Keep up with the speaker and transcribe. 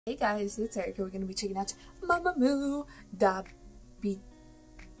Hey guys, it's Erika. We're gonna be checking out MAMAMOO da B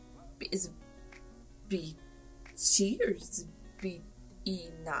is B C or is B E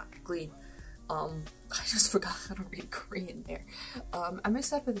not Gleam. I just forgot how to read Korean there. I'm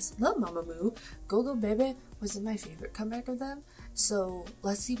excited for this. Love MAMAMOO. Go Go Baby was my favorite comeback of them. So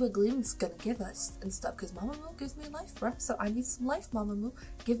let's see what Gleam's gonna give us and stuff. Cause MAMAMOO gives me life, bro. So I need some life, MAMAMOO.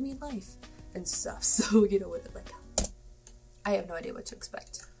 Give me life and stuff. So you know what it like. I have no idea what to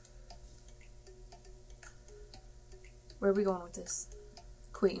expect. Where are we going with this?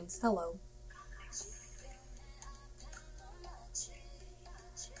 Queens, hello.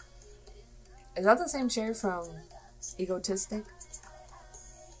 Is that the same chair from Egotistic?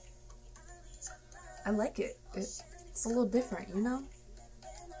 I like it. It's a little different, you know?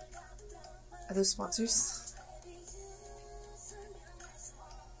 Are those sponsors?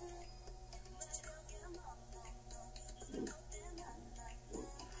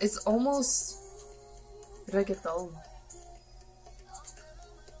 It's almost reggaeton.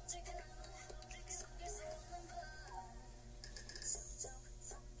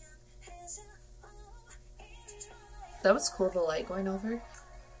 That was cool, the light going over.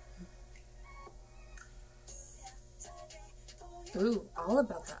 Ooh, all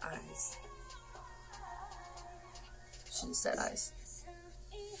about the eyes. She said eyes.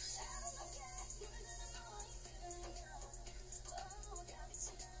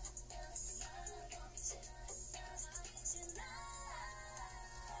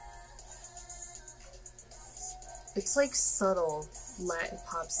 It's like subtle Latin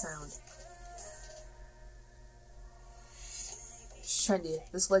pop sound. Trendy.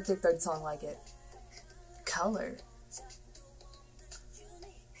 This is like their third song like it. Color.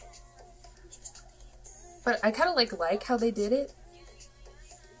 But I kind of like how they did it.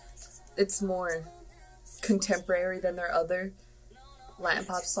 It's more contemporary than their other Latin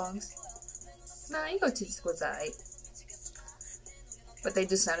pop songs. Nah, Egotistic was alright. But they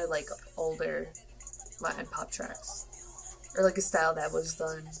just sounded like older Latin pop tracks. Or like a style that was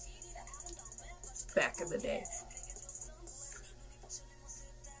done back in the day.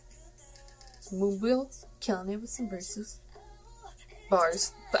 Moonwheel, killing it with some verses.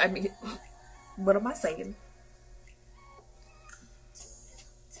 Bars. I mean, what am I saying?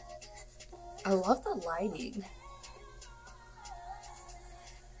 I love the lighting.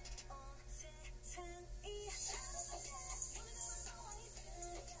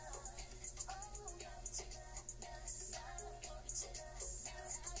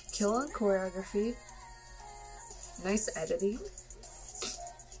 Kill on choreography. Nice editing.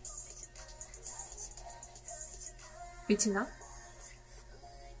 Bitina.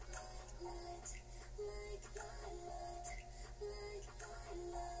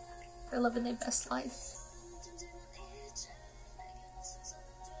 They're living their best life.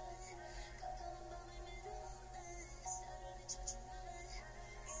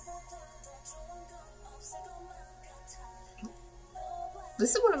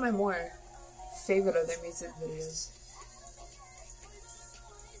 This is one of my more favorite of their music videos.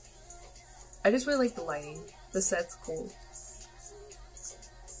 I just really like the lighting. The set's cool.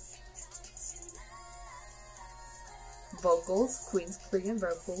 Vocals, Queen's Korean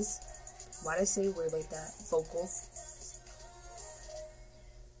vocals. Why'd I say weird like that? Vocals.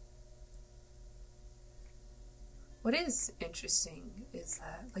 What is interesting is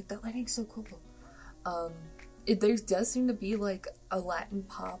that, like, that lighting's so cool. There does seem to be like a Latin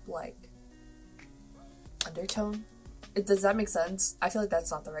pop like undertone. Does that make sense? I feel like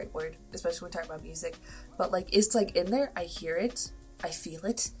that's not the right word, especially when we're talking about music. But like, it's like in there, I hear it, I feel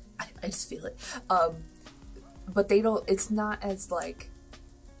it, I just feel it. But they don't, it's not as like,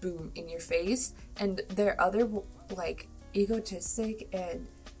 boom, in your face. And their other, like, Egotistic and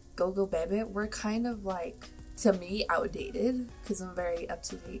Go Go Baby were kind of like, to me, outdated. Because I'm very up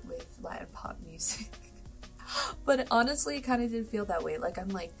to date with Latin pop music. But honestly, it kind of didn't feel that way. Like, I'm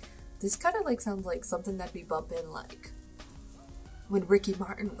like, this kind of like sounds like something that'd be bumping like when Ricky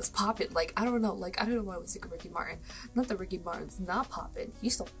Martin was popping. Like, I don't know why I was thinking Ricky Martin. Not that Ricky Martin's not popping. He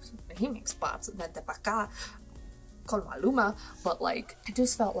makes pops con Maluma, but like, I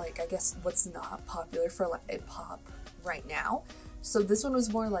just felt like, I guess what's not popular for Latin pop right now. So this one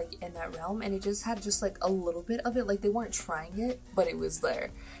was more like in that realm, and it just had just like a little bit of it. Like, they weren't trying it, but it was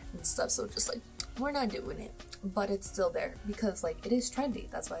there and stuff. So just like, we're not doing it, but it's still there because like it is trendy.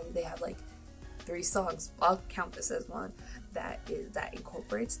 That's why they have like 3 songs. I'll count this as one that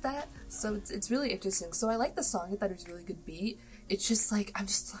incorporates that. So it's really interesting. So I like the song. I thought it was a really good beat. It's just like, I'm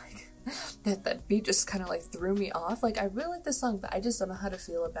just like, that beat just kind of like threw me off. Like, I really like the song, but I just don't know how to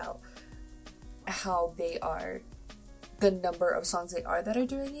feel about how they are the number of songs they are that are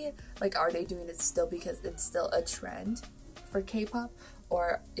doing it. Like, are they doing it still because it's still a trend for K-pop,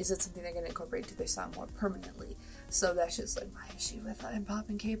 or is it something they're going to incorporate to their song more permanently? So that's just like my issue with pop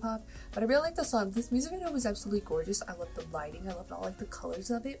and K-pop. But I really like the song. This music video was absolutely gorgeous. I love the lighting. I loved all like the colors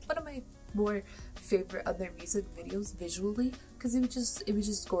of it. One of my more favorite of their music videos visually, because it was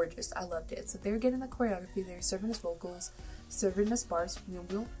just gorgeous. I loved it. So they're getting the choreography. They're serving us vocals, serving us bars.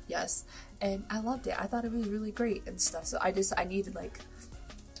 Yes, and I loved it. I thought it was really great and stuff. So I needed like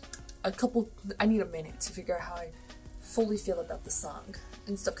I need a minute to figure out how I fully feel about the song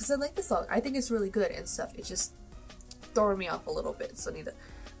and stuff, because I like the song. I think it's really good and stuff. It's just throwing me off a little bit, so I need to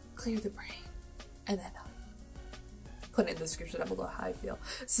clear the brain and then put it in the description down below how I feel.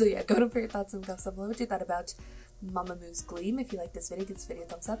 So yeah, go to put your thoughts and comments down below what you thought about MAMAMOO's Gleam. If you like this video, give this video a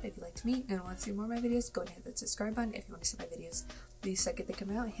thumbs up. If you liked me and want to see more of my videos, go ahead and hit that subscribe button. If you want to see my videos the second they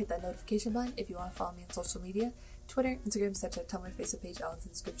come out, hit that notification button. If you want to follow me on social media, Twitter, Instagram, Snapchat, Tumblr, Facebook page, all in the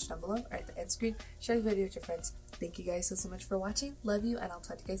description down below or at the end screen. Share the video with your friends. Thank you guys so much for watching. Love you, and I'll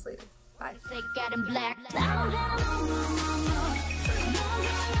talk to you guys later. Bye.